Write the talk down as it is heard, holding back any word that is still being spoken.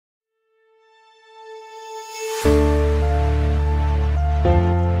I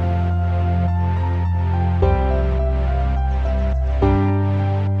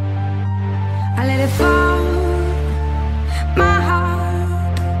let it fall, my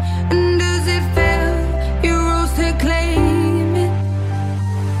heart, and as it fell, you rose to claim it.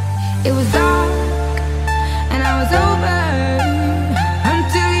 It was dark, and I was over,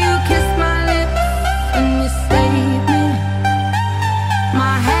 until you kissed my lips and you saved me.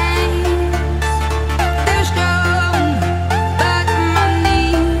 My hands, they're strong, but my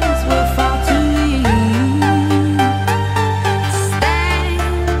knees were far too weak to stand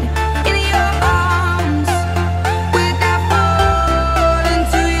in your arms without falling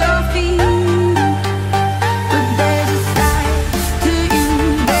to your feet. But there's a side to you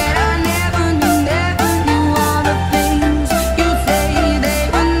that I never knew. All the things you say, they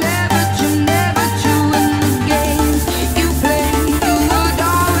were never true, never true. In the games you played, you would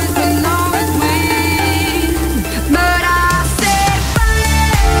always win, always win. But I said fire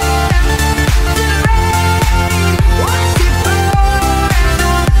to rain, watch it pour and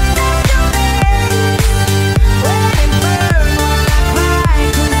I'll touch your face. Let it burn while I cry,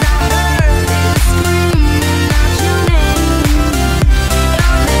 'cause I heard it screaming out your name,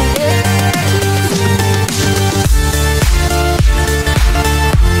 your name.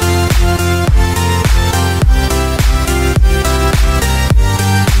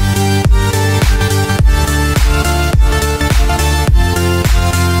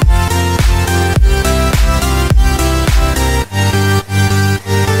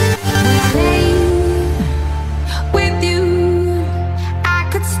 With you, I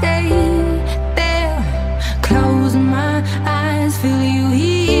could stay